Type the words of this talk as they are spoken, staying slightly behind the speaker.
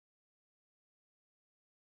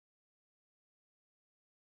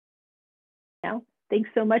Now, thanks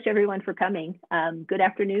so much everyone for coming. Good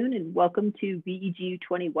afternoon and welcome to VEGU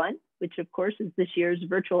 21, which of course is this year's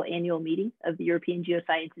virtual annual meeting of the European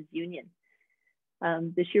Geosciences Union.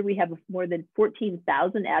 This year we have more than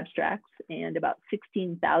 14,000 abstracts and about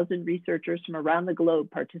 16,000 researchers from around the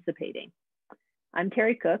globe participating. I'm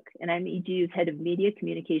Terry Cook and I'm EGU's Head of Media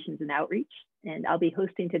Communications and Outreach, and I'll be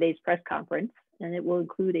hosting today's press conference, and it will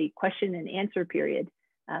include a question and answer period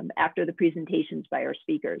after the presentations by our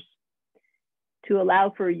speakers. To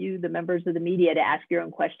allow for you, the members of the media, to ask your own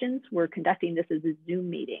questions, we're conducting this as a Zoom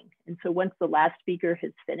meeting. And so once the last speaker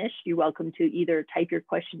has finished, you're welcome to either type your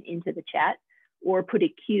question into the chat or put a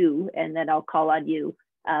Q, and then I'll call on you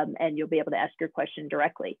and you'll be able to ask your question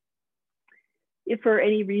directly. If for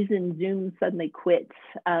any reason Zoom suddenly quits,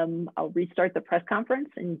 I'll restart the press conference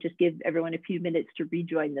and just give everyone a few minutes to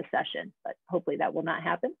rejoin the session, but hopefully that will not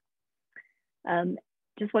happen.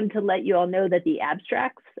 Just wanted to let you all know that the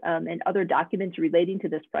abstracts and other documents relating to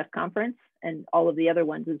this press conference, and all of the other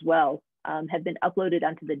ones as well, have been uploaded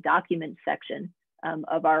onto the documents section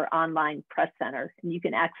of our online press center. And you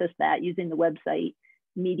can access that using the website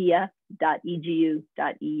media.egu.eu.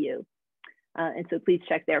 And so please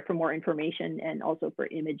check there for more information and also for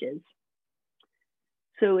images.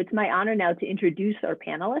 So it's my honor now to introduce our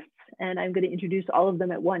panelists, and I'm going to introduce all of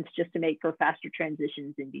them at once just to make for faster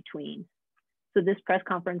transitions in between. So this press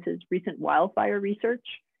conference is recent wildfire research,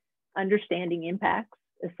 understanding impacts,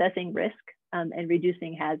 assessing risk, and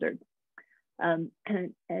reducing hazard. And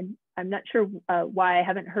I'm not sure why I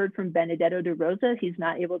haven't heard from Benedetto De Rosa. He's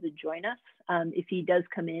not able to join us. If he does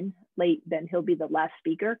come in late, then he'll be the last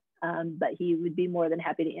speaker, but he would be more than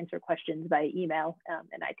happy to answer questions by email,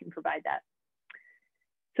 and I can provide that.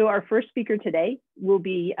 So our first speaker today will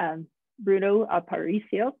be Bruno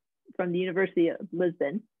Aparicio from the University of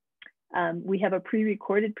Lisbon. We have a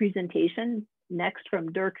pre-recorded presentation next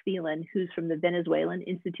from Dirk Thielen, who's from the Venezuelan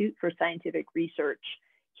Institute for Scientific Research.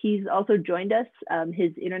 He's also joined us.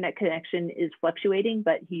 His internet connection is fluctuating,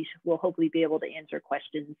 but he will hopefully be able to answer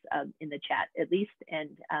questions in the chat at least, and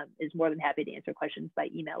is more than happy to answer questions by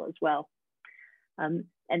email as well. And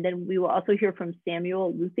then we will also hear from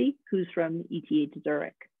Samuel Luthi, who's from ETH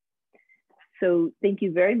Zurich. So thank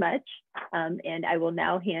you very much. And I will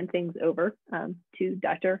now hand things over to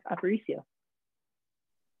Dr. Aparicio.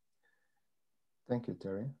 Thank you,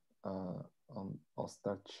 Terry. I'll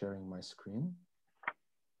start sharing my screen.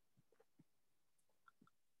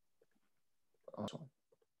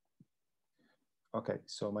 Okay,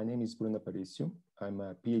 so my name is Bruno Aparicio. I'm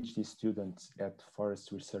a PhD student at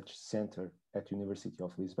Forest Research Center at University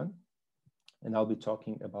of Lisbon. And I'll be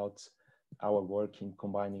talking about our work in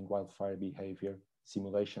combining wildfire behavior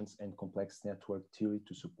simulations and complex network theory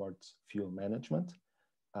to support fuel management.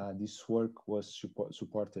 This work was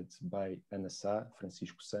supported by Ana Sá,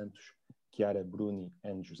 Francisco Santos, Chiara Bruni,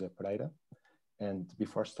 and José Pereira. And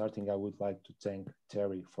before starting, I would like to thank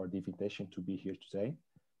Terry for the invitation to be here today.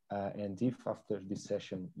 And if after this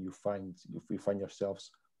session you find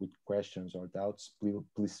yourselves with questions or doubts,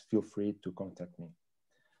 please feel free to contact me.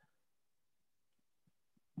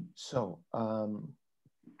 So,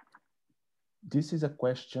 this is a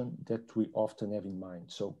question that we often have in mind.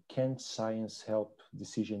 So, can science help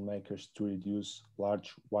decision makers to reduce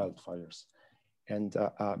large wildfires? And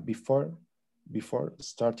before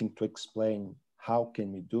starting to explain how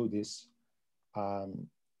can we do this,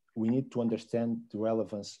 we need to understand the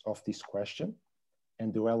relevance of this question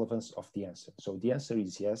and the relevance of the answer. So the answer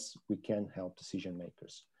is yes, we can help decision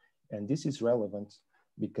makers. And this is relevant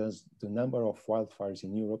because the number of wildfires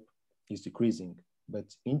in Europe is decreasing,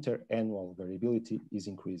 but interannual variability is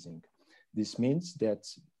increasing. This means that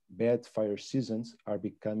bad fire seasons are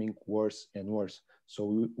becoming worse and worse.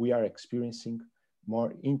 So we are experiencing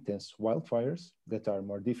more intense wildfires that are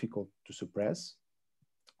more difficult to suppress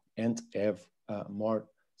and have more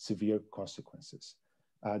severe consequences.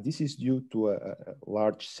 This is due to a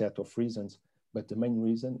large set of reasons, but the main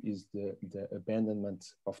reason is the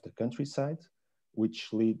abandonment of the countryside,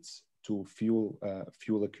 which leads to fuel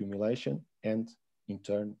accumulation and in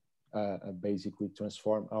turn basically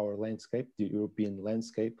transform our landscape, the European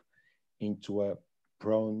landscape, into a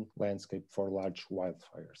prone landscape for large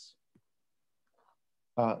wildfires.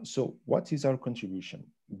 So what is our contribution?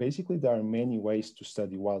 Basically, there are many ways to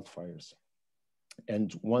study wildfires.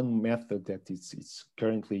 And one method that is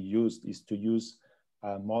currently used is to use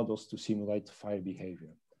models to simulate fire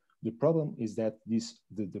behavior. The problem is that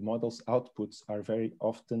the model's outputs are very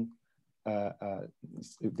often,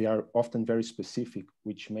 they are often very specific,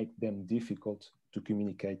 which make them difficult to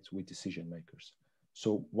communicate with decision makers.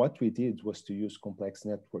 So what we did was to use complex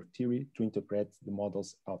network theory to interpret the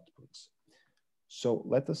model's outputs. So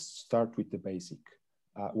let us start with the basic.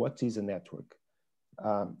 What is a network?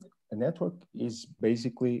 A network is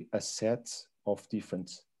basically a set of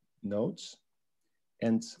different nodes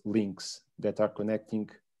and links that are connecting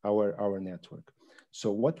our network.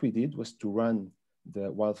 So what we did was to run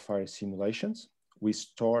the wildfire simulations. We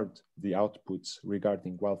stored the outputs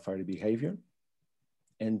regarding wildfire behavior.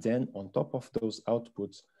 And then on top of those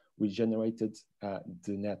outputs, we generated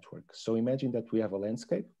the network. So imagine that we have a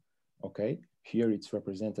landscape, okay? Here it's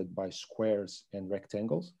represented by squares and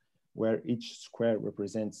rectangles, where each square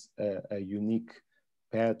represents a unique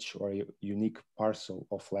patch or a unique parcel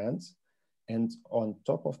of land. And on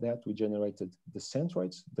top of that, we generated the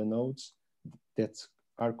centroids, the nodes that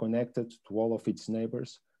are connected to all of its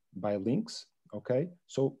neighbors by links, okay?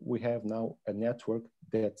 So we have now a network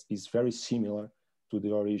that is very similar to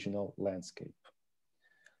the original landscape.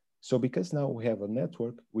 So because now we have a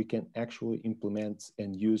network, we can actually implement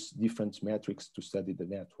and use different metrics to study the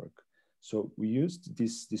network. So we used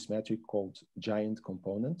this metric called giant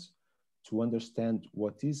components to understand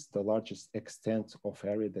what is the largest extent of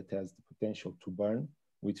area that has the potential to burn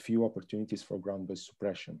with few opportunities for ground-based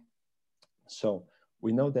suppression. So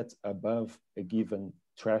we know that above a given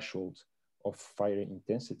threshold of fire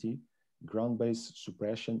intensity, ground-based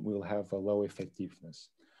suppression will have a low effectiveness.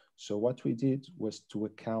 So what we did was to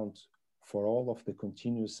account for all of the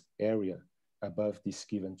continuous area above this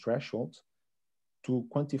given threshold to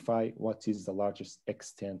quantify what is the largest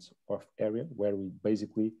extent of area where we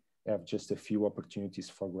basically have just a few opportunities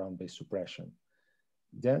for ground-based suppression.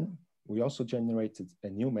 Then we also generated a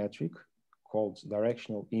new metric called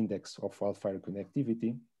directional index of wildfire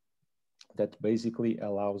connectivity that basically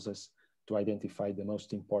allows us to identify the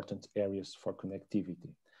most important areas for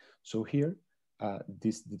connectivity. So here,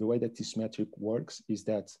 the way that this metric works is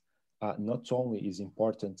that not only is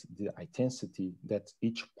important the intensity that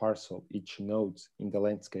each parcel, each node in the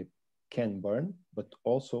landscape can burn, but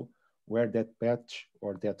also where that patch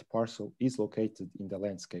or that parcel is located in the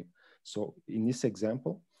landscape. So in this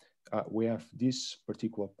example, we have this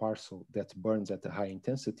particular parcel that burns at a high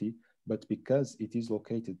intensity, but because it is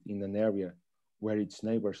located in an area where its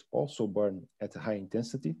neighbors also burn at a high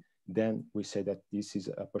intensity, then we say that this is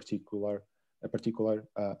a particular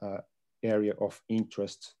area of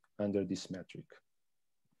interest under this metric.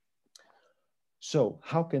 So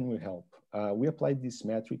how can we help? We applied these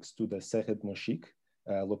metrics to the Serra de Monchique,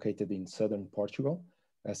 located in southern Portugal.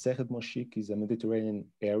 Serra de Monchique is a Mediterranean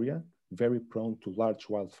area very prone to large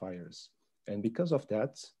wildfires. And because of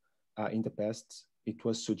that, in the past, it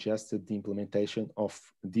was suggested the implementation of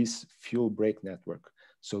this fuel break network.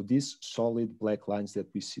 So these solid black lines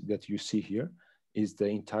that you see here is the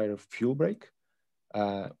entire fuel break,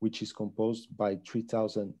 which is composed by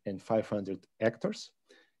 3,500 hectares.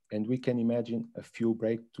 And we can imagine a fuel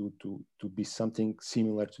break to be something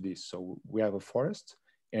similar to this. So we have a forest,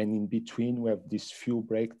 and in between we have this fuel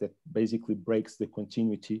break that basically breaks the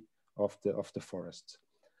continuity of the forest.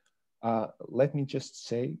 Let me just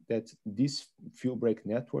say that this fuel break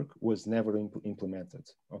network was never implemented,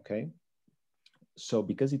 okay? So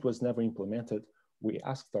because it was never implemented, we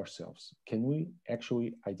asked ourselves, can we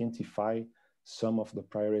actually identify some of the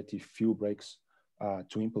priority fuel breaks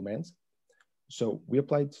to implement? So we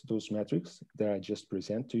applied those metrics that I just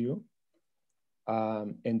present to you.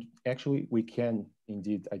 And actually we can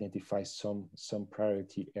indeed identify some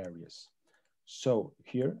priority areas. So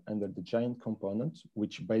here under the giant component,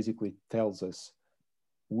 which basically tells us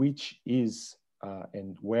which is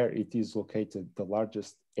and where it is located the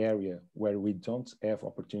largest area where we don't have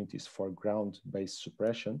opportunities for ground-based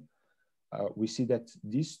suppression, we see that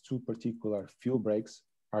these two particular fuel breaks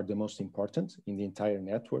are the most important in the entire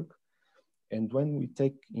network. And when we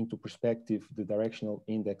take into perspective the directional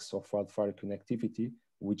index of wildfire connectivity,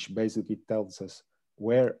 which basically tells us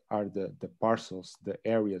where are the parcels, the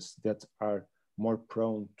areas that are more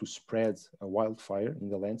prone to spread a wildfire in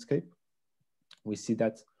the landscape, we see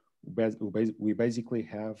that we basically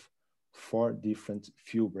have 4 different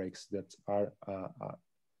fuel breaks that are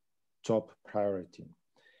top priority.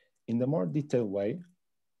 In the more detailed way,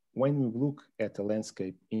 when we look at the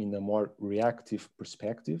landscape in a more reactive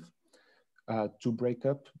perspective, to break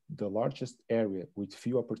up the largest area with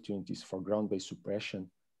few opportunities for ground-based suppression,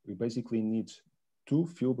 we basically need 2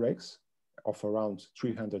 fuel breaks of around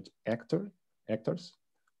 300 hectares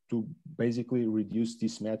to basically reduce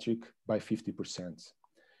this metric by 50%.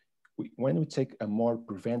 When we take a more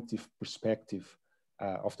preventive perspective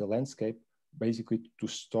of the landscape, basically to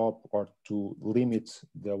stop or to limit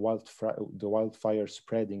the wildfire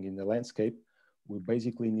spreading in the landscape, we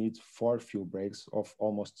basically need 4 fuel breaks of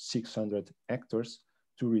almost 600 hectares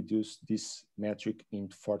to reduce this metric in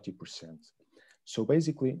 40%. So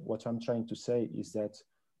basically, what I'm trying to say is that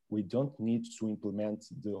we don't need to implement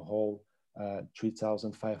the whole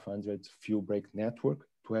 3,500 fuel break network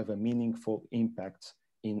to have a meaningful impact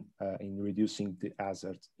in reducing the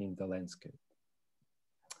hazard in the landscape.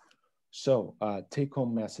 So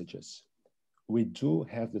take-home messages. We do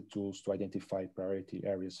have the tools to identify priority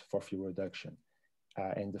areas for fuel reduction.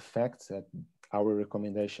 And the fact that our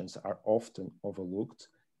recommendations are often overlooked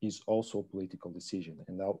is also a political decision.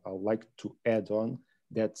 And I'd like to add on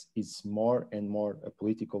that it's more and more a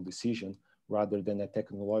political decision rather than a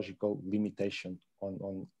technological limitation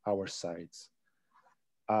on our sides.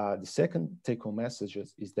 The second take-home message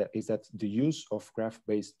is that the use of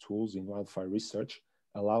graph-based tools in wildfire research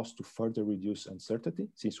allows to further reduce uncertainty,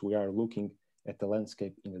 since we are looking at the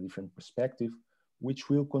landscape in a different perspective, which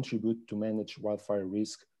will contribute to manage wildfire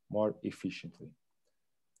risk more efficiently.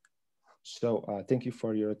 So thank you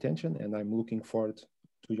for your attention, and I'm looking forward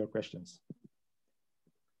to your questions.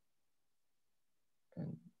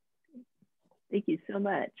 And thank you so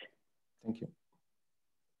much. Thank you.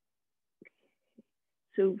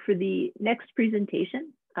 So for the next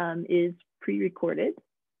presentation is pre-recorded.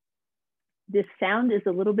 This sound is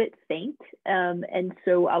a little bit faint, and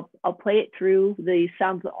so I'll play it through. The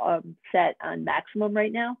sound's set on maximum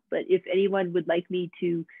right now, but if anyone would like me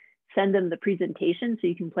to send them the presentation so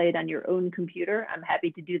you can play it on your own computer, I'm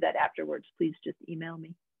happy to do that afterwards. Please just email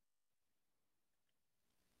me.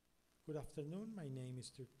 Good afternoon, my name is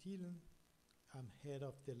Dirk Thielen. I'm head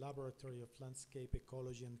of the Laboratory of Landscape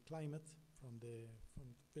Ecology and Climate from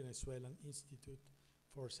Venezuelan Institute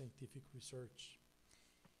for Scientific Research.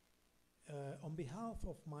 On behalf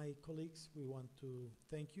of my colleagues, we want to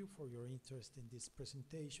thank you for your interest in this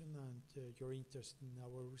presentation and your interest in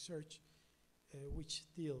our research, which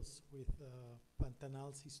deals with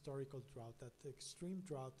Pantanal's historical drought, that extreme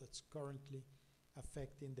drought that's currently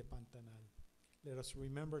affecting the Pantanal. Let us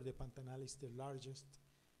remember the Pantanal is the largest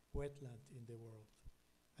wetland in the world,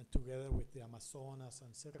 and together with the Amazonas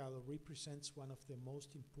and Cerrado represents one of the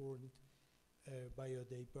most important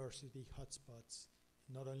biodiversity hotspots,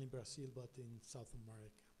 not only in Brazil, but in South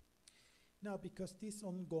America. Now, because this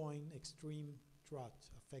ongoing extreme drought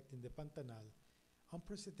affecting the Pantanal,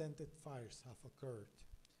 unprecedented fires have occurred,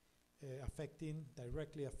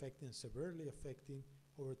 directly affecting, severely affecting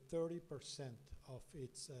over 30% of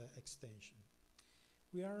its extension.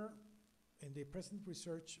 We are, in the present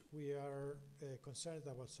research, we are concerned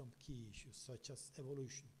about some key issues, such as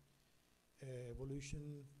evolution.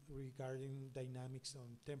 Evolution regarding dynamics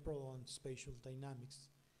on temporal and spatial dynamics.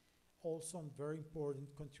 Also, a very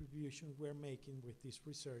important contribution we're making with this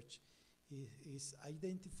research is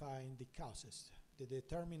identifying the causes, the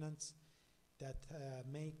determinants that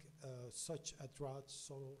make such a drought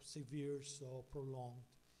so severe, so prolonged,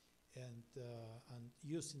 and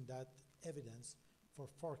using that evidence for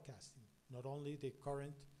forecasting, not only the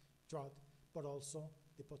current drought, but also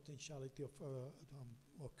the potentiality of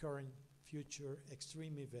occurring future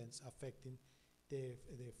extreme events affecting the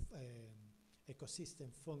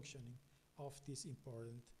ecosystem functioning of this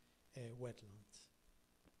important wetland.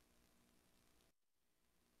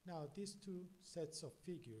 Now, these two sets of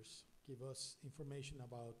figures give us information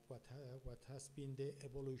about what has been the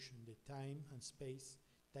evolution, the time and space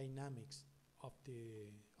dynamics of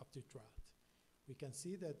the drought. We can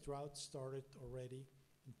see that drought started already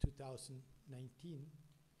in 2019,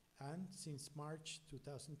 and since March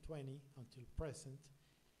 2020 until present,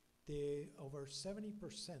 over 70%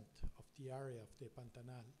 of the area of the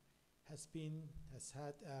Pantanal has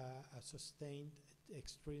had a sustained,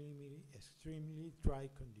 extremely dry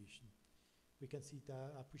condition. We can see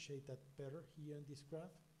that, appreciate that better here in this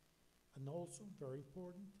graph. And also, very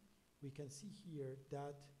important, we can see here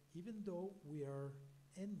that even though we are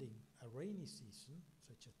ending a rainy season,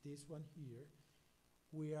 such as this one here,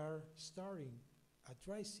 we are starting a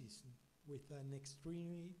dry season with an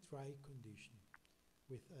extremely dry condition,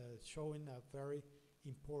 with showing a very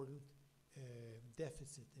important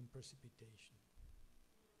deficit in precipitation.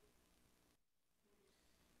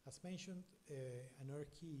 As mentioned, another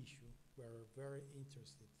key issue we're very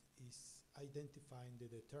interested is identifying the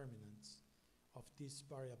determinants of this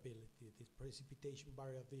variability, this precipitation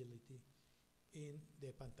variability in the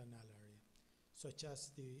Pantanal area, such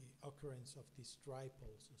as the occurrence of these dry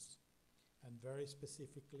pulses, and very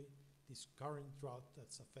specifically, this current drought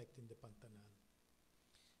that's affecting the Pantanal.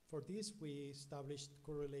 For this, we established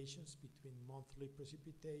correlations between monthly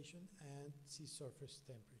precipitation and sea surface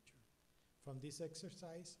temperature. From this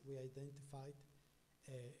exercise, we identified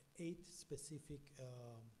 8 specific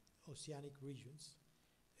oceanic regions,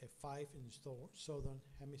 5 in the southern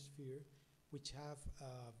hemisphere, which have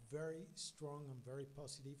very strong and very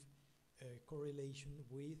positive correlation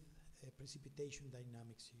with precipitation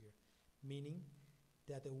dynamics here, meaning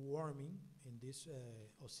that a warming in these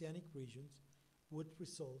oceanic regions would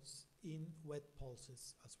result in wet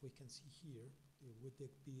pulses, as we can see here. It would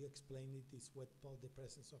be explaining the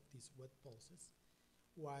presence of these wet pulses,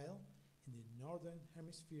 while in the northern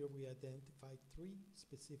hemisphere we identified 3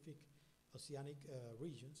 specific oceanic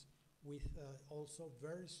regions with also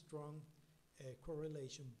very strong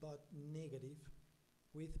correlation, but negative,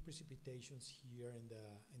 with precipitations here in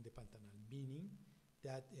the Pantanal, meaning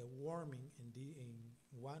that a warming in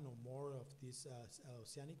one or more of these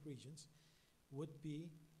oceanic regions would be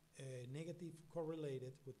negative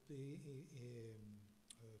correlated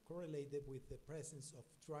correlated with the presence of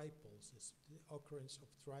dry pulses, the occurrence of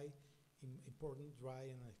important dry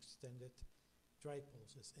and extended dry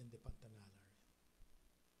pulses in the Pantanal area.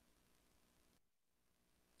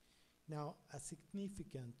 Now, a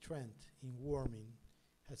significant trend in warming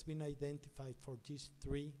has been identified for these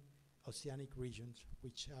 3 oceanic regions,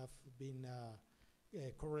 which have been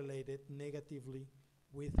correlated negatively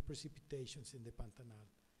with precipitations in the Pantanal.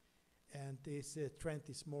 And this trend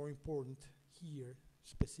is more important here,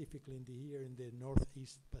 specifically in the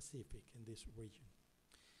Northeast Pacific, in this region.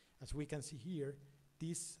 As we can see here,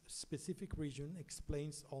 this specific region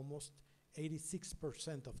explains almost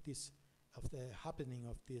 86% of the happening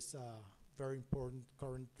of this very important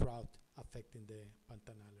current drought affecting the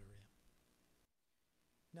Pantanal area.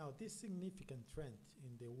 Now, this significant trend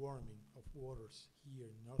in the warming of waters here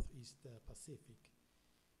in Northeast Pacific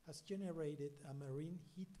has generated a marine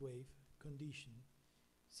heat wave condition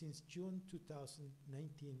since June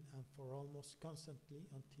 2019 and for almost constantly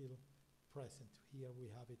until present. Here we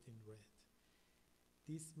have it in red.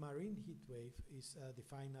 This marine heat wave is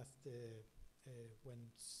defined as when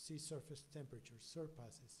sea surface temperature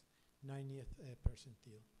surpasses 90th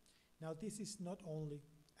percentile. Now, this is not only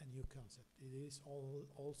a new concept, it is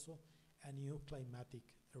also a new climatic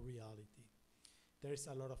reality. There is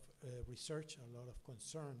a lot of research, a lot of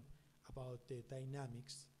concern about the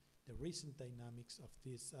dynamics, the recent dynamics of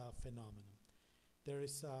this phenomenon. There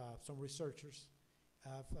is some researchers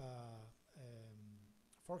have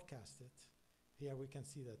forecasted. Here we can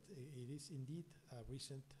see that it is indeed a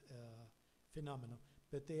recent phenomenon,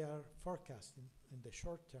 but they are forecasting in the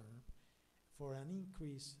short term for an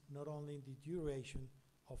increase not only in the duration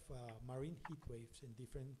of marine heat waves in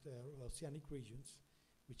different oceanic regions,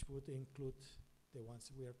 which would include the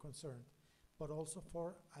ones we are concerned, but also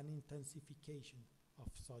for an intensification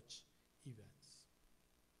of such events.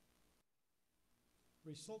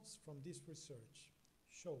 Results from this research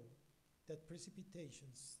show that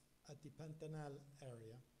precipitations at the Pantanal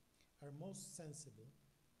area are most sensible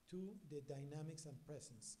to the dynamics and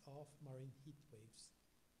presence of marine heat waves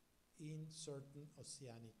in certain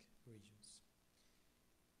oceanic regions.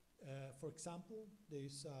 For example, the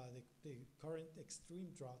current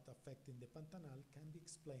extreme drought affecting the Pantanal can be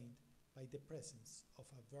explained by the presence of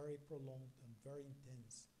a very prolonged and very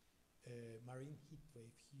intense marine heat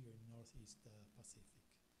wave here in Northeast Pacific.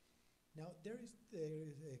 Now,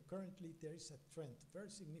 currently there is a trend,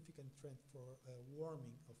 very significant trend for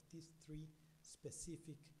warming of these 3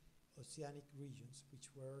 specific oceanic regions,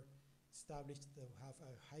 which were established to have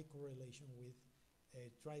a high correlation with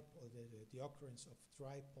the occurrence of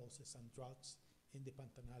dry pulses and droughts in the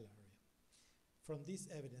Pantanal area. From this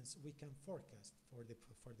evidence, we can forecast for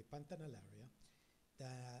the Pantanal area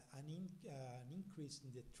an increase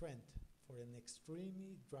in the trend for an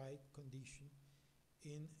extremely dry condition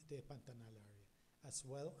in the Pantanal area, as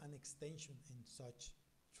well an extension in such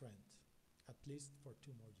trend, at least for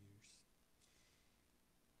 2 more years.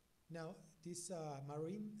 Now, this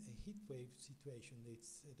marine heat wave situation,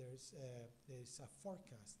 there's a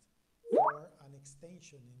forecast for an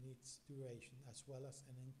extension in its duration as well as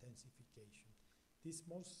an intensification. This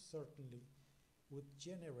most certainly would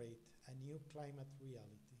generate a new climate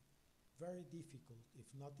reality, very difficult, if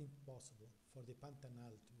not impossible, for the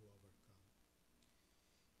Pantanal to overcome.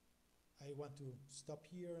 I want to stop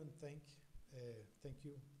here and thank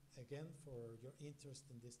you again for your interest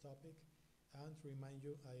in this topic, and remind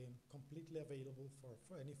you I am completely available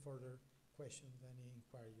for any further questions, any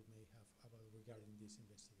inquiry you may have regarding this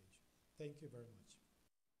investigation. Thank you very much.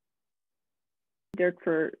 Dirk,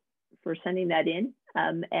 for sending that in.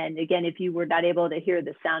 And again, if you were not able to hear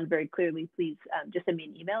the sound very clearly, please just send me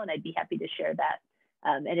an email and I'd be happy to share that.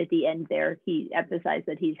 And at the end there, he emphasized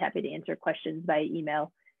that he's happy to answer questions by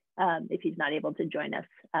email if he's not able to join us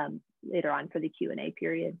later on for the Q&A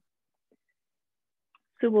period.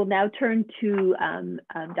 So we'll now turn to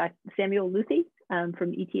Dr. Samuel Luthi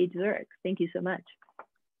from ETH Zurich. Thank you so much.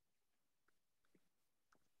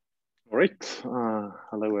 All right.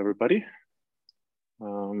 Hello, everybody.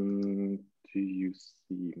 Do you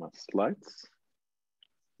see my slides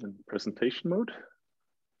in presentation mode?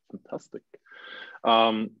 Fantastic.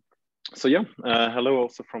 So yeah, hello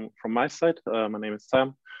also from my side. My name is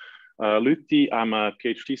Sam Luthi. I'm a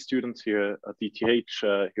PhD student here at ETH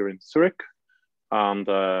here in Zurich. And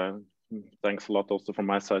thanks a lot also from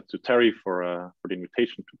my side to Terry for the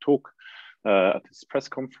invitation to talk at this press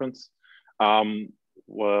conference.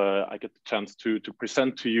 Where I get the chance to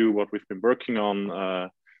present to you what we've been working on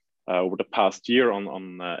over the past year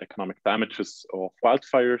on economic damages of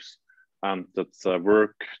wildfires. And that's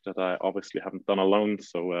work that I obviously haven't done alone.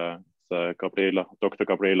 So Dr.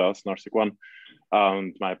 Gabriela Snarsegwan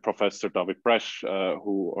and my professor David Bresch,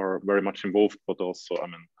 who are very much involved, but also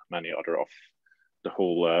many other of the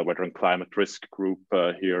whole weather and climate risk group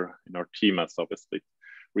here in our team, as obviously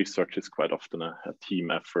research is quite often a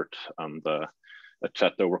team effort, and a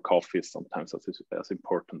chat over coffee is sometimes as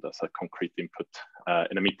important as a concrete input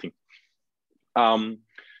in a meeting.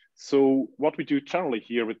 So what we do generally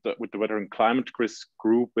here with the weather and climate risk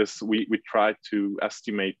group is we try to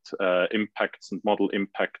estimate impacts and model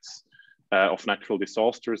impacts of natural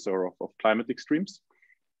disasters or of climate extremes.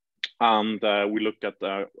 And we look at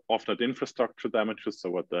often at infrastructure damages,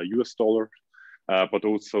 so at the US dollar, but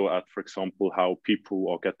also at, for example, how people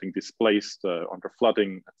are getting displaced under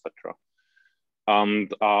flooding, etc.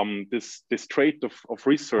 And this trait of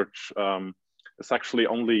research is actually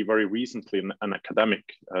only very recently an academic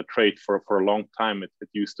trait. For a long time. It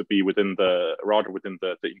used to be within the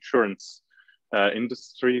insurance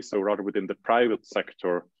industry, so rather within the private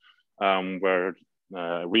sector, where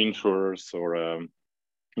reinsurers or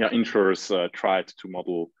insurers tried to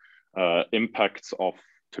model impacts of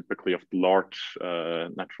typically of large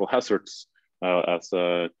natural hazards as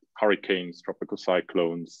hurricanes, tropical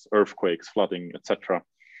cyclones, earthquakes, flooding, etc.,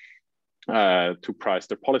 to price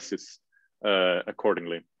their policies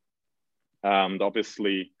accordingly. And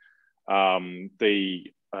obviously, they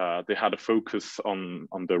had a focus on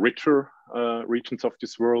the richer regions of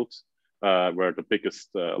this world, where the biggest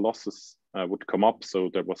losses would come up. So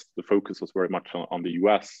the focus was very much on the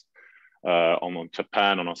US, on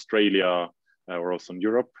Japan, on Australia, or also in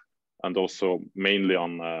Europe, and also mainly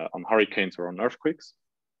on hurricanes or on earthquakes.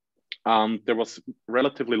 And there was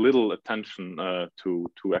relatively little attention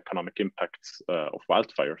to economic impacts of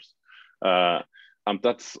wildfires. And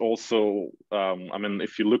that's also,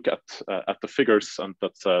 if you look at the figures, and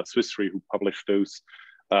that's Swiss Re who published those,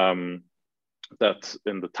 that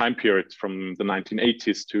in the time period from the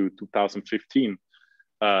 1980s to 2015,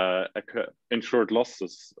 insured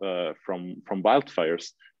losses from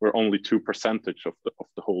wildfires were only 2% of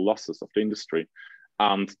the whole losses of the industry.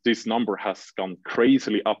 And this number has gone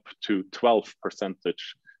crazily up to 12%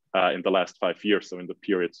 in the last 5 years, so in the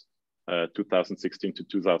period 2016 to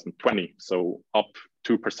 2020, so up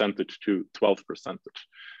 2% to 12%.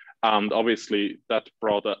 And obviously that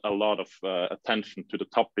brought a lot of attention to the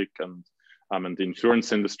topic, and the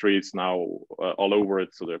insurance industry is now all over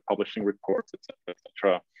it, so they're publishing reports,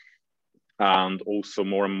 etc. And also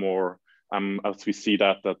more and more, as we see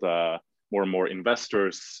that more and more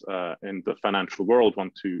investors in the financial world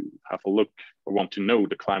want to have a look or want to know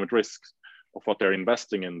the climate risks of what they're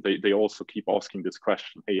investing in. They also keep asking this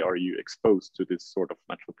question: hey, are you exposed to this sort of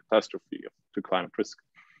natural catastrophe, to climate risk?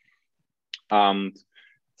 And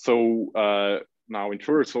so now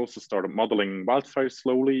insurers also started modeling wildfires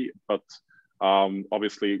slowly, but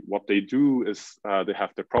obviously what they do is they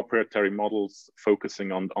have their proprietary models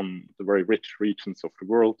focusing on the very rich regions of the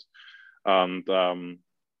world.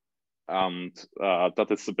 And that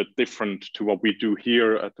is a bit different to what we do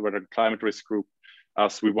here at the Weather and Climate Risk Group,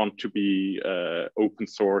 as we want to be open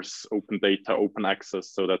source, open data, open access,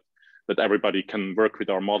 so that everybody can work with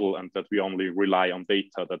our model, and that we only rely on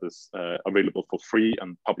data that is available for free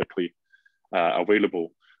and publicly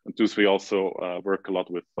available. And thus we also work a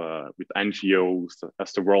lot with NGOs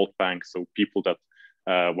as the World Bank, so people that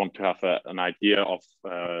want to have an idea of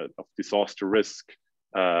disaster risk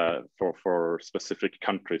for specific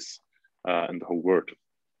countries in the whole world.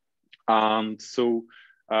 And so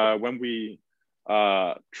when we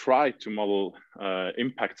try to model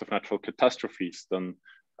impacts of natural catastrophes, then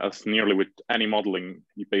as nearly with any modeling,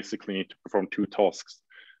 you basically need to perform two tasks.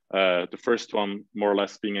 The first one, more or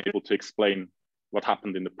less being able to explain what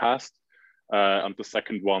happened in the past, and the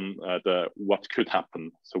second one, what could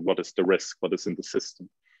happen. So what is the risk, what is in the system?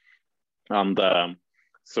 And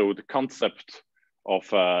so the concept of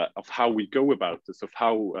how we go about this, of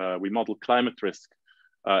how we model climate risk,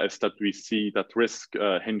 is that we see that risk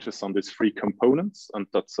hinges on these three components, and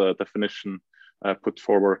that's a definition put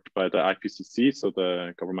forward by the IPCC, so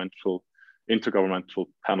the Intergovernmental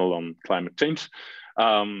Panel on Climate Change.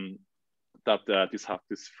 these have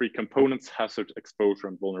these three components: hazard, exposure,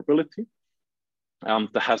 and vulnerability.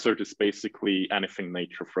 The hazard is basically anything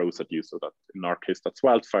nature throws at you. So that in our case, that's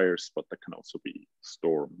wildfires, but that can also be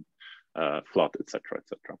storm, flood, etc.,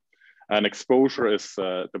 etc. And exposure is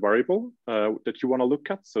the variable that you want to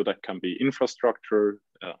look at. So that can be infrastructure,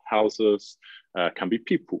 houses, can be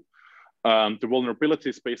people. The vulnerability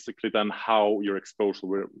is basically then how your exposure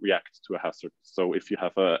will react to a hazard. So if you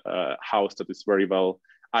have a house that is very well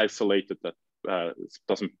isolated, that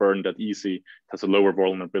doesn't burn that easy, has a lower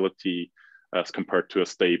vulnerability as compared to a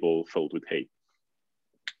stable filled with hay.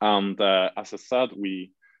 And as I said,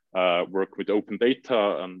 we work with open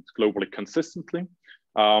data and globally consistently.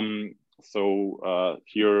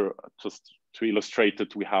 Here, just to illustrate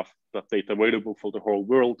it, we have that data available for the whole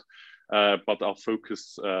world, but I'll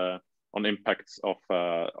focus on impacts of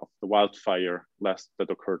the wildfire that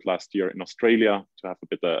occurred last year in Australia to have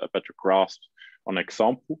a better grasp on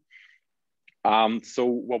example. So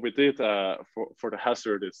what we did for the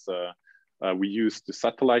hazard is we used the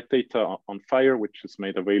satellite data on fire, which is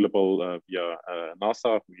made available via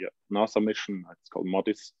NASA mission. It's called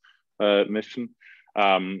MODIS mission.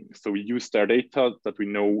 So we use their data that we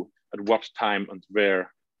know at what time and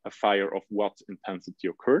where a fire of what intensity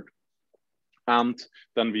occurred. And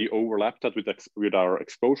then we overlap that with our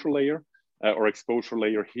exposure layer. Our exposure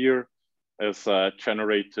layer here is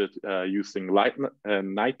generated using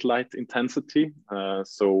night light intensity,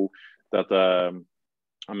 so that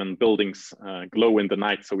buildings glow in the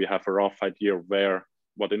night, so we have a rough idea of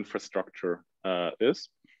what infrastructure is.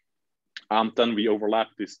 And then we overlap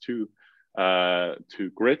these two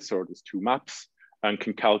grids or these two maps and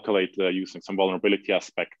can calculate using some vulnerability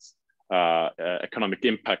aspects, economic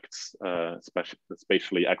impacts,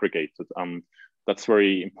 spatially aggregated. That's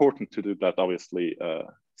very important to do that, obviously,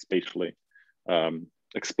 spatially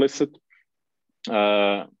explicit,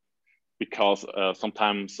 because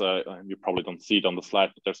sometimes you probably don't see it on the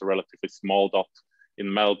slide, but there's a relatively small dot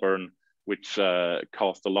in Melbourne, which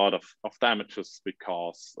caused a lot of damages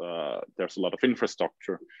because there's a lot of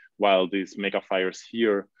infrastructure, while these mega fires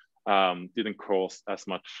here didn't cause as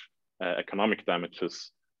much economic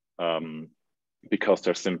damages because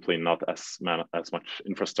there's simply not as much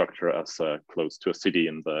infrastructure as close to a city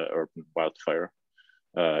in the urban wildfire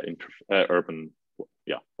wild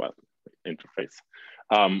interface.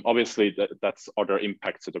 Obviously, that's other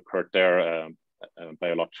impacts that occurred there,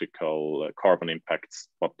 biological carbon impacts,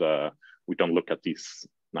 but we don't look at these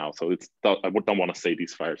now. So I don't want to say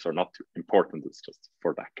these fires are not important. It's just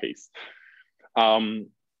for that case.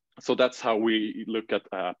 So that's how we look at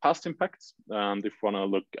past impacts. And if we want to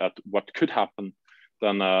look at what could happen,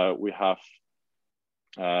 then we have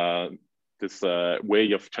this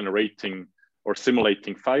way of generating or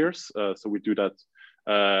simulating fires. So we do that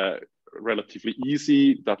relatively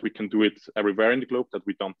easy, that we can do it everywhere in the globe, that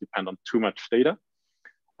we don't depend on too much data.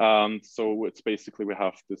 So it's basically, we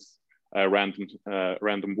have this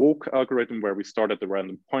random walk algorithm where we start at the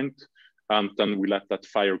random point, and then we let that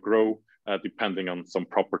fire grow depending on some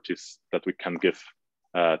properties that we can give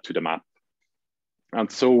to the map.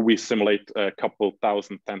 And so we simulate a couple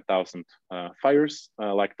thousand, 10,000 fires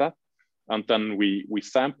like that. And then we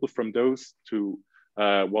sample from those to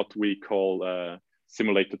what we call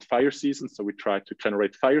simulated fire season. So we try to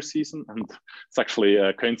generate fire season, and it's actually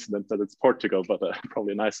a coincidence that it's Portugal, but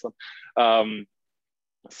probably a nice one.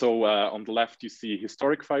 So on the left, you see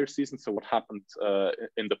historic fire season. So what happened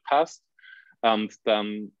in the past. And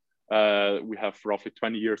then we have roughly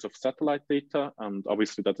 20 years of satellite data. And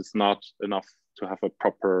obviously that is not enough to have a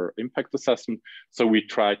proper impact assessment. So we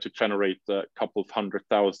try to generate a couple of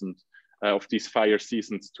 100,000 of these fire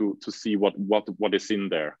seasons to see what is in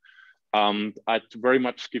there. I'd very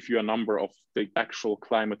much give you a number of the actual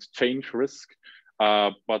climate change risk,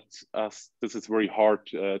 but this is very hard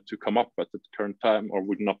to come up at the current time, or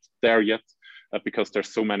we're not there yet, because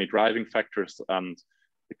there's so many driving factors. And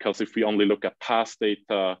because if we only look at past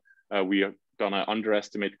data, we are gonna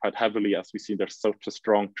underestimate quite heavily, as we see there's such a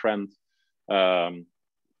strong trend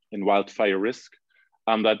in wildfire risk.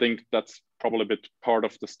 And I think that's probably a bit part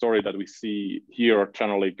of the story that we see here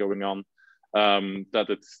generally going on, that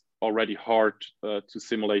it's already hard to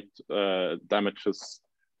simulate damages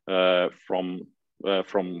from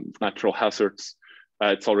natural hazards.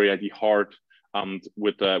 It's already hard, and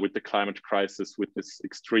with the climate crisis, with this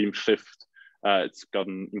extreme shift, it's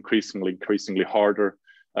gotten increasingly harder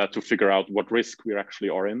to figure out what risk we actually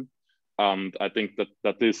are in. And I think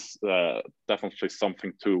that is definitely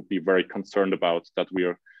something to be very concerned about, that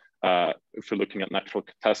we're, if we're looking at natural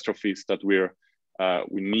catastrophes, that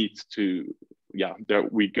we need to,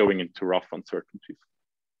 we're going into rough uncertainties.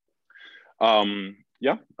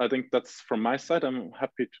 yeah, I think that's from my side. I'm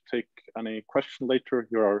happy to take any question later.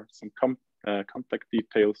 Here are some contact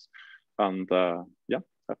details, and yeah,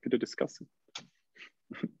 happy to discuss it.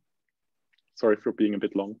 Sorry for being a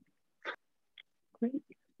bit long. Great.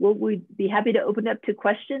 Well, we'd be happy to open up to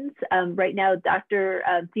questions. Right now, Dr.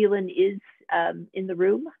 Thielen is in the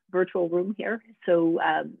room, virtual room here. So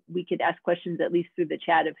we could ask questions at least through the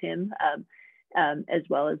chat of him, as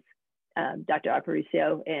well as Dr.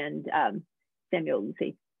 Aparicio and Samuel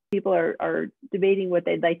Lucy. People are debating what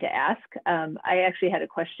they'd like to ask. I actually had a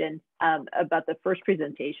question about the first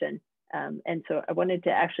presentation. And so I wanted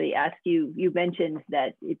to actually ask you, you mentioned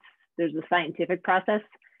that there's a scientific process,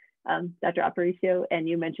 Dr. Aparicio, and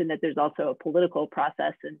you mentioned that there's also a political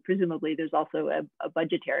process, and presumably there's also a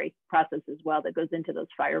budgetary process as well that goes into those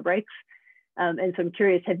fire breaks. And so I'm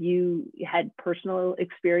curious, have you had personal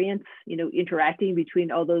experience, interacting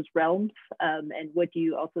between all those realms? And what do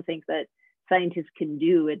you also think that scientists can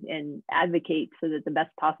do and advocate so that the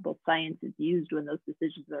best possible science is used when those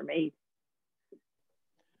decisions are made?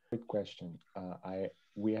 Good question.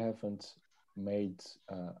 We haven't made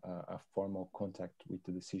a formal contact with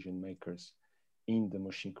the decision makers in the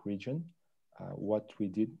Moshik region. What we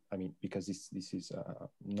did, I mean, because this is a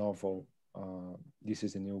novel, this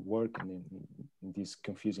is a new work, and in these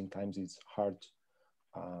confusing times, it's hard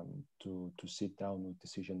to sit down with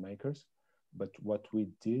decision makers. But what we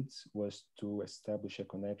did was to establish a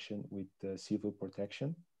connection with the civil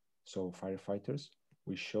protection, so firefighters.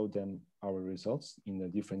 We showed them our results in a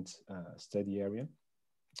different study area.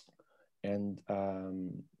 And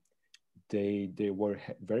they were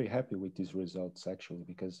very happy with these results, actually,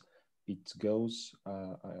 because it goes,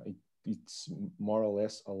 it's more or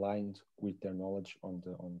less aligned with their knowledge on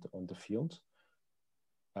the field.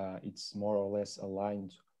 It's more or less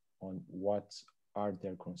aligned on what are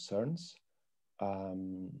their concerns.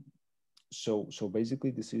 So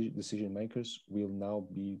basically, decision makers will now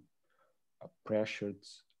be pressured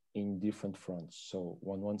in different fronts. So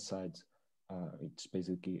on one side, it's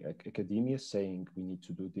basically academia saying we need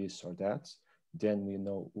to do this or that. Then we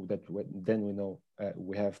know that. Then we know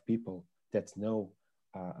we have people that know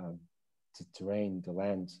the terrain, the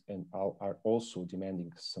land, and are also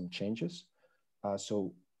demanding some changes.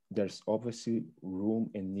 So there's obviously room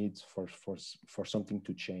and need for something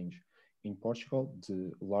to change. In Portugal,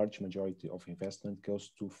 the large majority of investment goes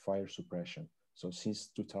to fire suppression. So since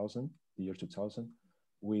 2000, the year 2000,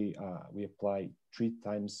 we apply three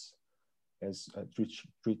times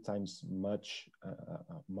much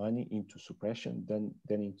money into suppression than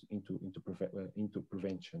into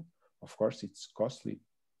prevention. Of course, it's costly,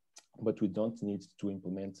 but we don't need to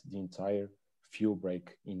implement the entire fuel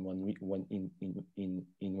break in 1 week, in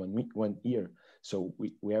 1 year. So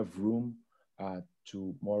we have room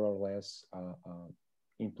to more or less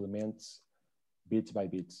implement bit by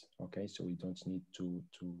bit. Okay, so we don't need to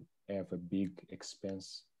have a big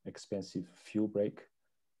expensive fuel break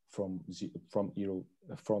from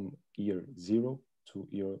year 0 to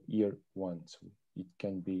year 1. So it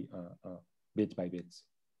can be bit by bit.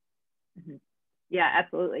 Mm-hmm. Yeah,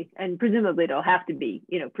 absolutely. And presumably it'll have to be,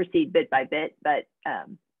 proceed bit by bit, but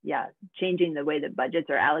yeah, changing the way that budgets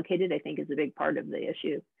are allocated, I think, is a big part of the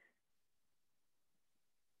issue.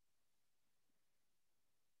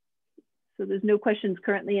 So there's no questions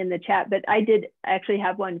currently in the chat, but I did actually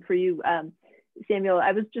have one for you, Samuel.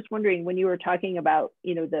 I was just wondering, when you were talking about,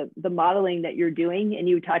 the modeling that you're doing, and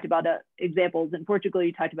you talked about examples in Portugal,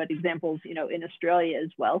 you talked about examples, in Australia as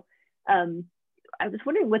well. I was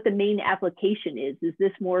wondering what the main application is. Is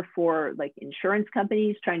this more for like insurance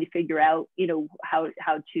companies trying to figure out, how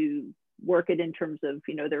to work it in terms of,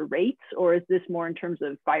 their rates, or is this more in terms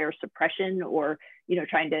of fire suppression or,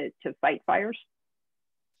 trying to fight fires?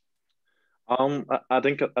 I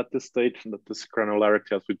think at this stage and at this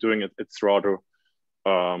granularity as we're doing it, it's rather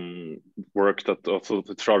work that also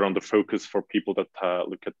it's rather on the focus for people that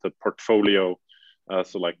look at the portfolio.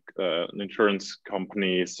 So like insurance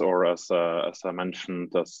companies, or as I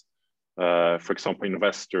mentioned, as for example,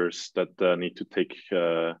 investors that need to take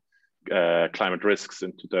climate risks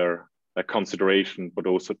into their consideration, but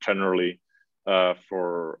also generally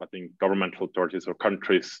for, I think, governmental authorities or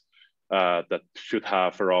countries that should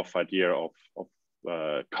have a rough idea of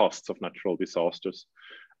costs of natural disasters.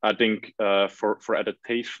 I think for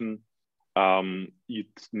adaptation, you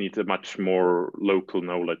need a much more local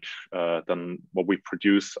knowledge than what we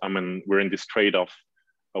produce. I mean, we're in this trade-off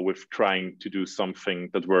with trying to do something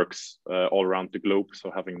that works all around the globe,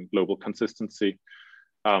 so having global consistency,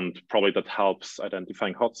 and probably that helps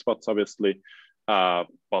identifying hotspots, obviously.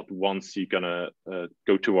 But once you're gonna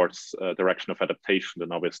go towards direction of adaptation,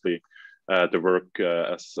 then obviously the work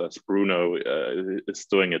as Bruno is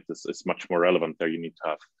doing it is much more relevant. There you need to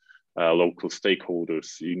have local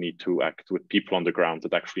stakeholders. You need to act with people on the ground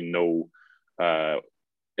that actually know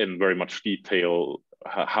in very much detail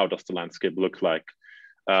how does the landscape look like.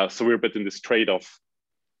 So we're a bit in this trade-off.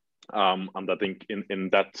 And I think in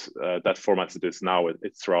that format as it is now,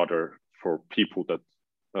 it's rather for people that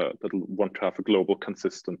want to have a global,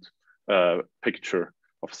 consistent picture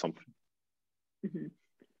of something. Mm-hmm.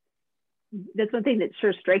 That's one thing that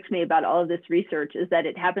sure strikes me about all of this research is that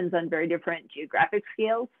it happens on very different geographic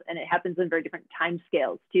scales, and it happens on very different time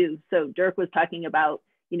scales too. So Dirk was talking about,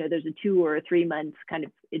 there's a 2 or 3 months kind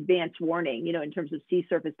of advance warning, in terms of sea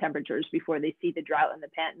surface temperatures before they see the drought in the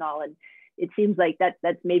Pantanal. And it seems like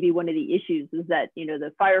that's maybe one of the issues is that,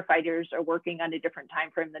 the firefighters are working on a different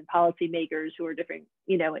time frame than policymakers who are different,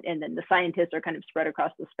 and then the scientists are kind of spread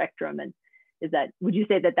across the spectrum. And would you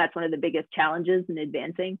say that that's one of the biggest challenges in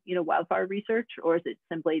advancing, wildfire research, or is it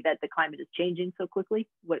simply that the climate is changing so quickly?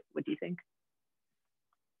 What do you think?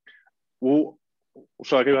 Well,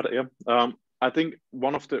 shall I go at it? Yeah. I think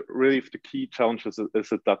one of the key challenges is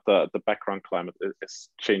that the background climate is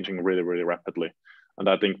changing really, really rapidly. And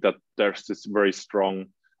I think that there's this very strong,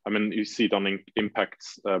 you see it on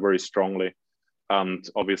impacts very strongly. And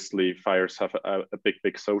obviously fires have a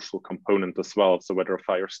big social component as well. So whether a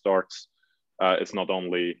fire starts, it's not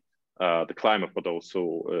only the climate, but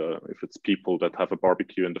also if it's people that have a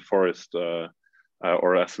barbecue in the forest,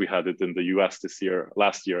 or as we had it in the US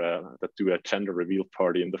last year, that do a gender reveal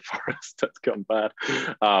party in the forest that's gone bad.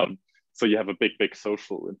 So you have a big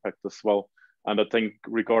social impact as well. And I think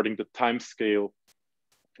regarding the time scale,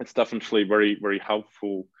 it's definitely very, very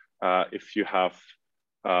helpful if you have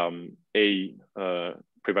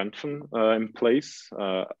prevention in place,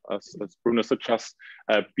 as Bruno suggests,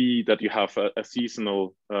 B, that you have a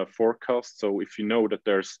seasonal forecast. So if you know that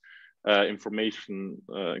there's information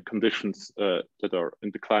conditions that are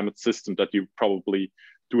in the climate system, that you probably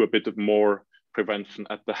do a bit of more prevention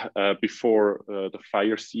at the before the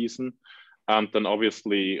fire season. And then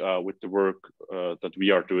obviously with the work that we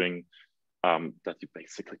are doing, that you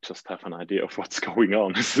basically just have an idea of what's going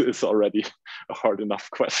on is already a hard enough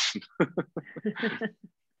question.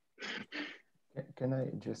 Can I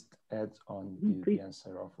just add on the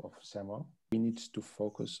answer of Samuel? We need to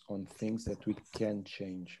focus on things that we can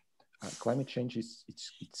change. Climate change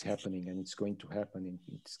it's happening, and it's going to happen, and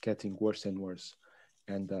it's getting worse and worse.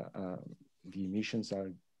 And the emissions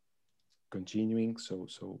are continuing, so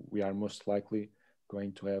we are most likely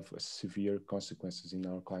going to have severe consequences in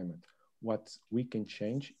our climate. What we can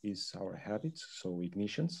change is our habits, so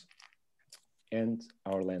ignitions, and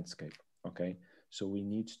our landscape, okay? So we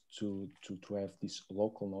need to have this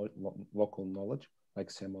local knowledge,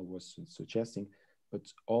 like Samuel was suggesting, but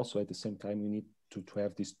also at the same time, we need to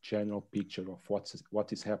have this general picture of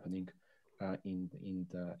what is happening in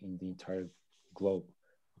the entire globe,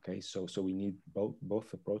 okay? So we need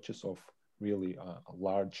both approaches of really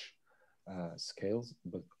large scales,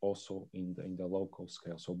 but also in the local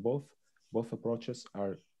scale. So both approaches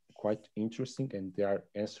are quite interesting, and they are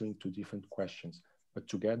answering to different questions. But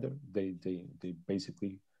together, they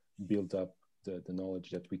basically build up the knowledge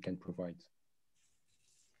that we can provide.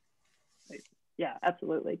 Yeah,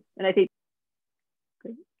 absolutely. And I think,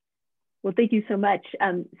 great. Well, thank you so much.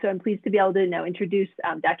 So I'm pleased to be able to now introduce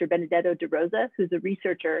Dr. Benedetto De Rosa, who's a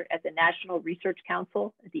researcher at the National Research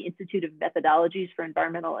Council at the Institute of Methodologies for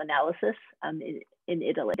Environmental Analysis in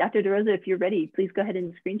Italy. Dr. De Rosa, if you're ready, please go ahead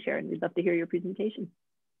and screen share, and we'd love to hear your presentation.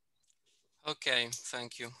 Okay,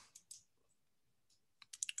 thank you.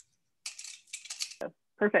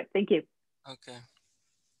 Perfect, thank you. Okay.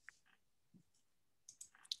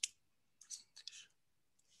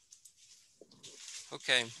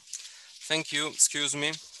 Okay, thank you, excuse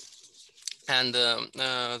me. And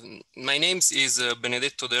my name is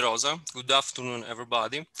Benedetto De Rosa. Good afternoon,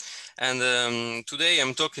 everybody. And today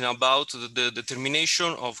I'm talking about the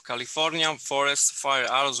determination of California forest fire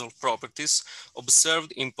aerosol properties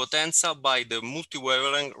observed in Potenza by the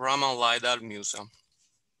multi-wavelength Raman LiDAR Museum.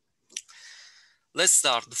 Let's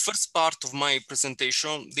start. The first part of my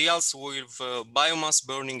presentation deals with biomass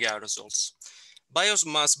burning aerosols.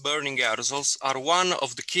 Biomass burning aerosols are one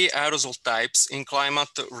of the key aerosol types in climate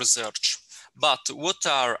research. But what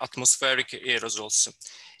are atmospheric aerosols?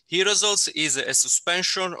 Aerosols is a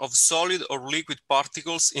suspension of solid or liquid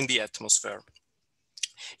particles in the atmosphere.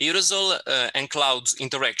 Aerosol and clouds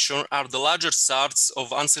interaction are the larger source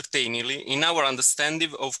of uncertainty in our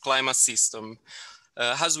understanding of climate system,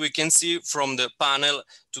 as we can see from the panel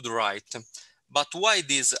to the right. But why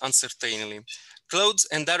this uncertainty? clouds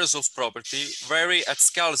and aerosols property vary at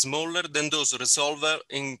scale smaller than those resolved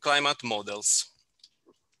in climate models.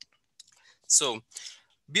 So,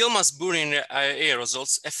 biomass burning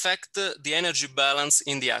aerosols affect the energy balance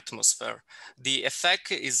in the atmosphere. The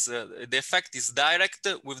effect is direct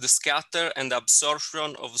with the scatter and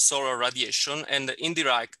absorption of solar radiation, and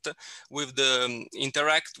indirect with the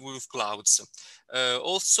interact with clouds.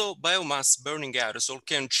 Also, biomass burning aerosol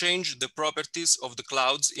can change the properties of the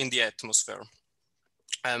clouds in the atmosphere.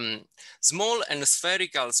 Small and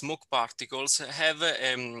spherical smoke particles have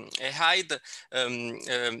a high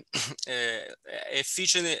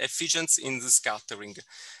efficiency in the scattering.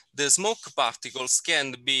 The smoke particles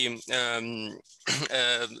can be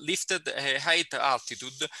lifted at a high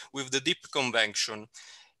altitude with the dip convection.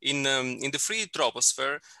 In the free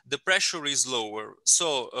troposphere, the pressure is lower,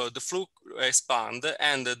 so the flux expands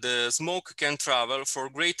and the smoke can travel for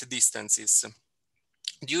great distances.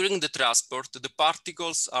 During the transport, the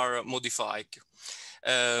particles are modified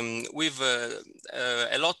with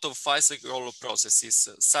a lot of physical processes,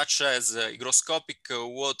 such as hygroscopic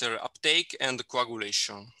water uptake and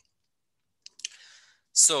coagulation.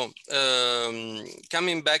 So,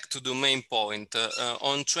 coming back to the main point,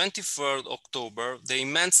 on 23rd October, the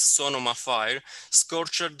immense Sonoma fire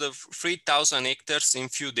scorched 3,000 hectares in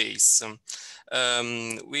few days.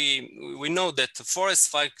 We know that forest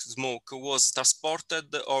fire smoke was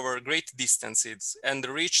transported over great distances and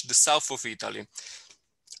reached the south of Italy.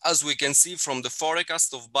 As we can see from the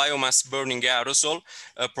forecast of biomass burning aerosol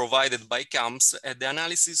provided by CAMS and the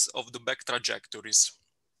analysis of the back trajectories.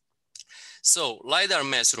 So, LiDAR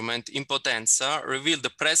measurement in Potenza revealed the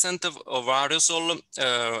presence of aerosol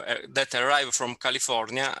that arrived from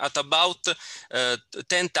California at about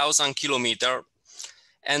 10,000 kilometers.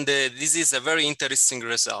 And this is a very interesting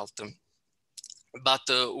result. But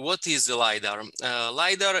what is LiDAR?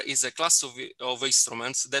 LiDAR is a class of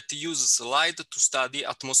instruments that uses light to study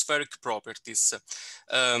atmospheric properties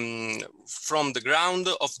from the ground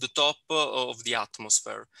of the top of the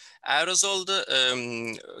atmosphere. Aerosol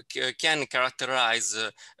can characterize,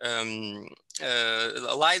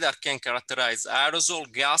 LiDAR can characterize aerosol,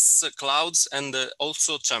 gas, clouds, and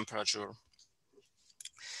also temperature.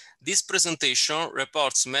 This presentation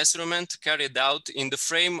reports measurement carried out in the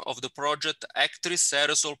frame of the project Hectares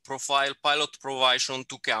Aerosol Profile Pilot Provision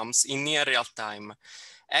to CAMS in near real time.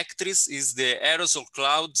 Hectares is the aerosol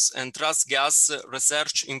clouds and trace gas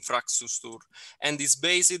research infrastructure and is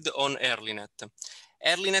based on ERLINET.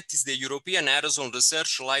 ERLINET is the European Aerosol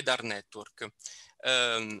Research LiDAR Network.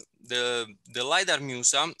 The LiDAR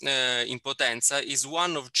MUSA in Potenza is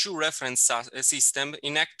one of two reference systems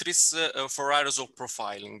in Hectares for aerosol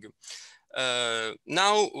profiling.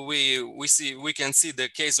 Now we can see the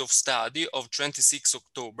case of study of 26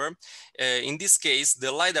 October. In this case,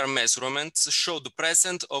 the LiDAR measurements show the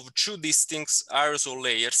presence of two distinct aerosol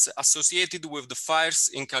layers associated with the fires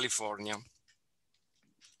in California.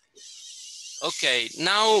 Okay,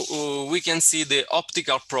 now we can see the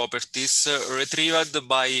optical properties retrieved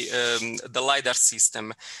by the LiDAR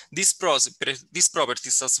system. These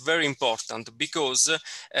properties are very important because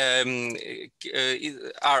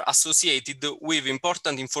are associated with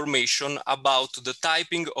important information about the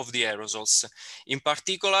typing of the aerosols. In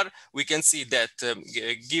particular, we can see that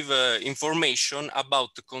give information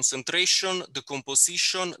about the concentration, the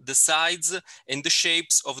composition, the size, and the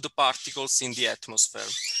shapes of the particles in the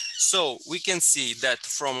atmosphere. So we can see that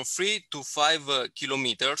from 3 to 5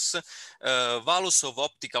 kilometers, values of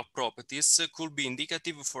optical properties could be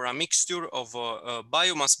indicative for a mixture of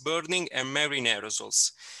biomass burning and marine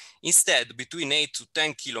aerosols. Instead, between 8 to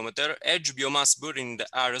 10 kilometers, edge biomass burning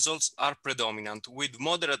aerosols are predominant, with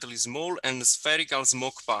moderately small and spherical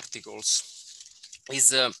smoke particles.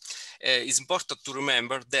 It's important to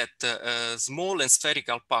remember that small and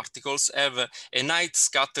spherical particles have a night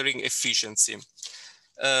scattering efficiency.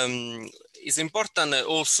 It's important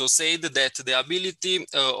also said that the ability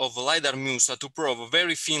of LiDAR MUSA to probe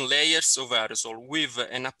very thin layers of aerosol with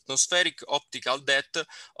an atmospheric optical depth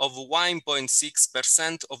of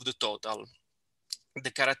 1.6% of the total.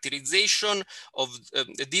 The characterization of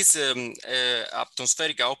this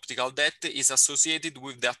atmospheric optical depth is associated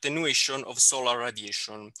with the attenuation of solar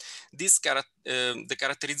radiation. The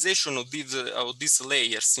characterization of these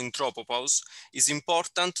layers in tropopause is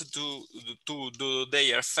important to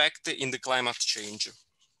their effect in the climate change.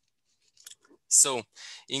 So,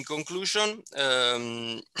 in conclusion,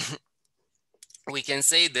 we can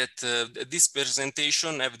say that this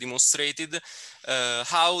presentation have demonstrated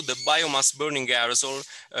how the biomass burning aerosol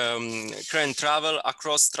can travel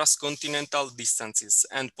across transcontinental distances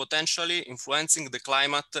and potentially influencing the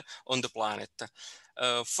climate on the planet.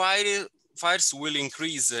 fires will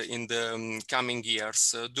increase in the coming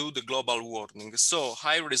years due to global warming. So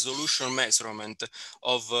high resolution measurement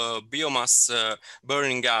of biomass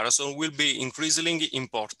burning aerosol will be increasingly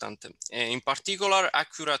important. In particular,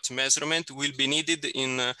 accurate measurement will be needed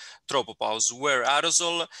in tropopause, where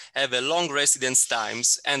aerosol have a long residence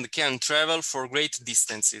times and can travel for great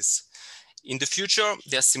distances. In the future,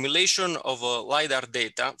 the assimilation of LiDAR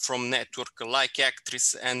data from network like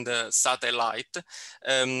hectares and satellite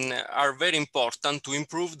are very important to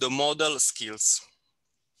improve the model skills.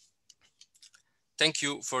 Thank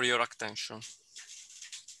you for your attention.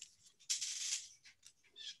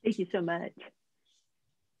 Thank you so much.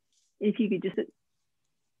 If you could just,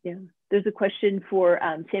 there's a question for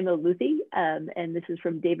Samuel Luthi, and this is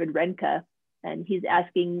from David Renka. And he's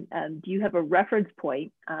asking, do you have a reference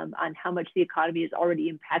point on how much the economy is already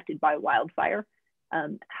impacted by wildfire?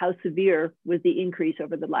 How severe was the increase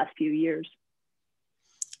over the last few years?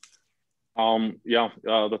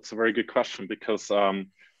 That's a very good question, because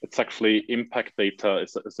it's actually impact data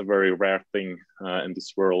is a very rare thing in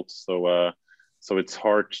this world. So it's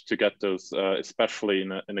hard to get those, especially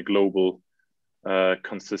in a global,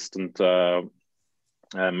 consistent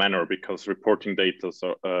manner, because reporting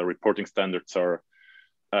standards are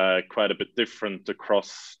quite a bit different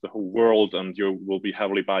across the whole world, and you will be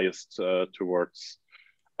heavily biased towards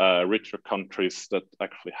richer countries that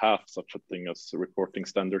actually have such a thing as reporting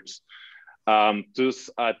standards. Thus,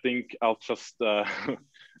 I think I'll just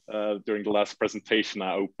during the last presentation,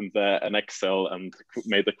 I opened an Excel and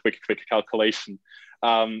made a quick calculation.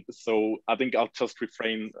 So I think I'll just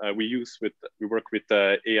refrain. We work with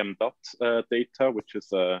AM.dot data, which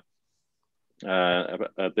is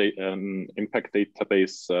an impact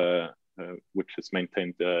database which is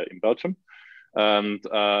maintained in Belgium, and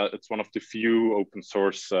it's one of the few open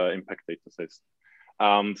source impact databases.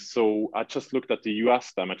 So I just looked at the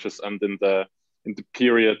US damages, and in the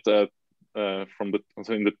period in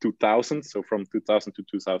the 2000s, so from 2000 to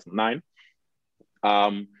 2009.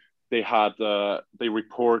 They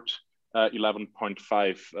report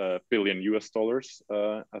 11.5 billion US dollars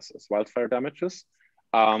as wildfire damages.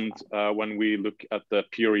 And when we look at the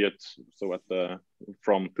period, so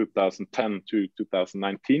from 2010 to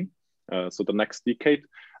 2019, so the next decade,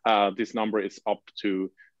 this number is up to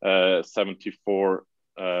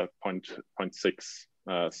 74.6.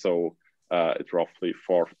 So it's roughly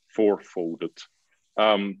fourfolded.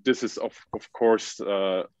 This is of course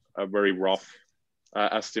a very rough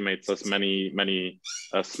estimates, as many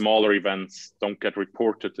smaller events don't get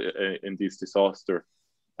reported in these disaster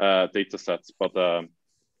data sets. But I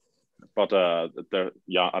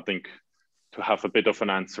think to have a bit of an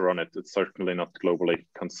answer on it, it's certainly not globally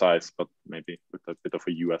concise, but maybe with a bit of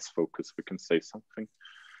a US focus, we can say something.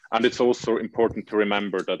 And it's also important to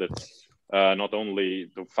remember that it's not only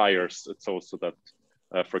the fires, it's also that,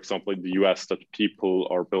 for example, in the US, that people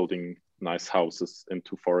are building nice houses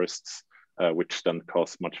into forests, which then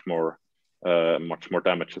cause much more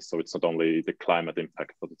damages. So it's not only the climate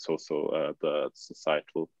impact, but it's also the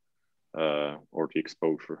societal or the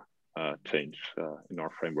exposure change in our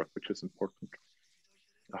framework, which is important.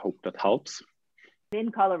 I hope that helps.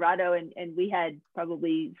 In Colorado, and we had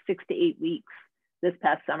probably 6 to 8 weeks this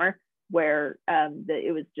past summer where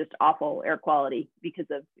it was just awful air quality because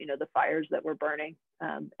of the fires that were burning,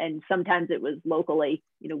 and sometimes it was locally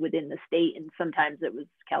within the state, and sometimes it was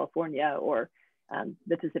California or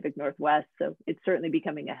the Pacific Northwest. So it's certainly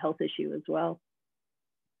becoming a health issue as well.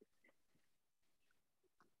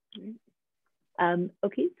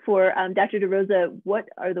 Okay, for Dr. DeRosa, what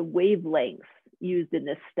are the wavelengths used in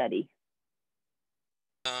this study?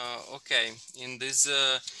 Okay, in this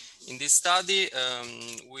study,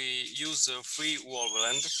 we use free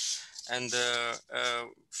wildland, and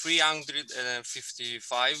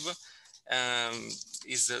 355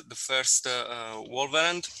 is the first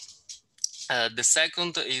wildland. The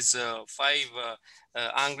second is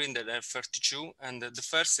 532, and the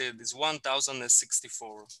first is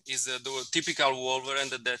 1064. Is the typical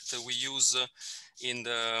wildland that we use in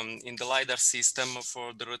the LiDAR system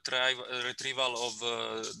for the retrieval of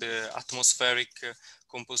the atmospheric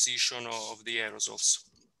composition of the aerosols.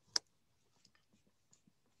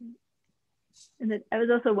 And then I was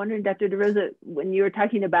also wondering, Dr. DeRosa, when you were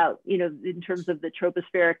talking about, in terms of the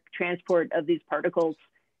tropospheric transport of these particles,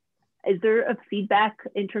 is there a feedback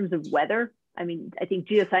in terms of weather? I mean, I think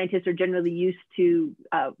geoscientists are generally used to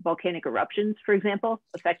volcanic eruptions, for example,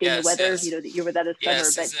 affecting the weather. Yes. You were that a summer,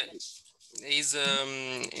 but is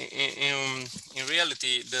in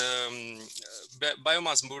reality the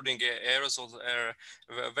biomass burning aerosols are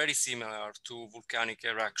very similar to volcanic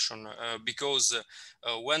eruption because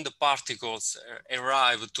when the particles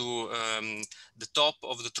arrive to the top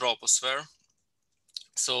of the troposphere,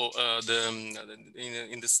 so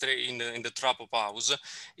in the tropopause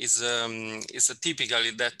is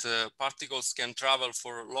typically that particles can travel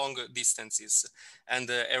for long distances and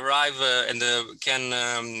arrive and can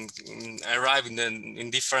arrive in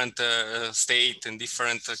different state in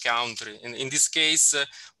different country. In this case,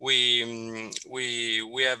 we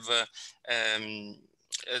have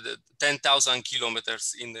 10,000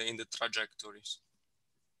 kilometers in the trajectories.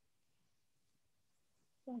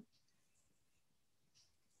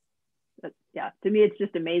 Yeah, to me, it's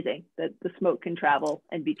just amazing that the smoke can travel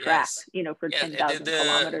and be tracked, Yes. you know, for Yeah, 10,000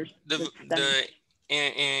 kilometers.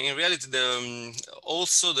 In reality,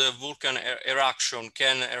 also the volcano eruption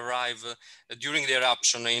can arrive during the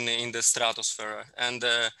eruption in the stratosphere and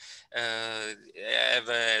have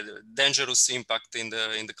a dangerous impact in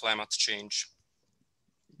the climate change.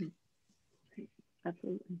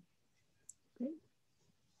 Absolutely. Great.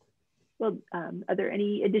 Well, are there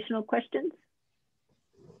any additional questions?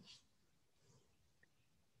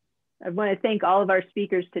 I want to thank all of our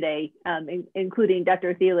speakers today, including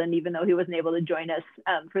Dr. Thielen, even though he wasn't able to join us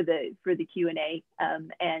for the Q&A.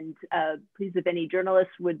 Please, if any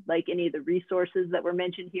journalists would like any of the resources that were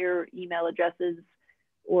mentioned here, email addresses,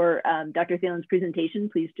 or Dr. Thielen's presentation,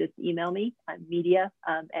 please just email me on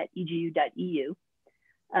media@egu.eu.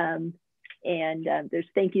 There's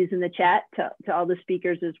thank yous in the chat to all the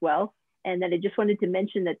speakers as well. And then I just wanted to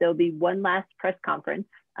mention that there'll be one last press conference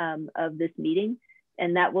of this meeting,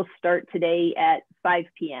 and that will start today at 5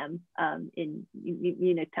 p.m. In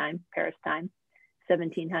Munich time, Paris time,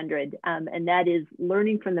 1700. And that is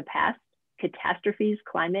Learning from the Past, Catastrophes,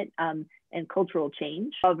 Climate, and Cultural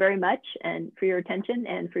Change. Thank you all very much and for your attention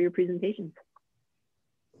and for your presentations.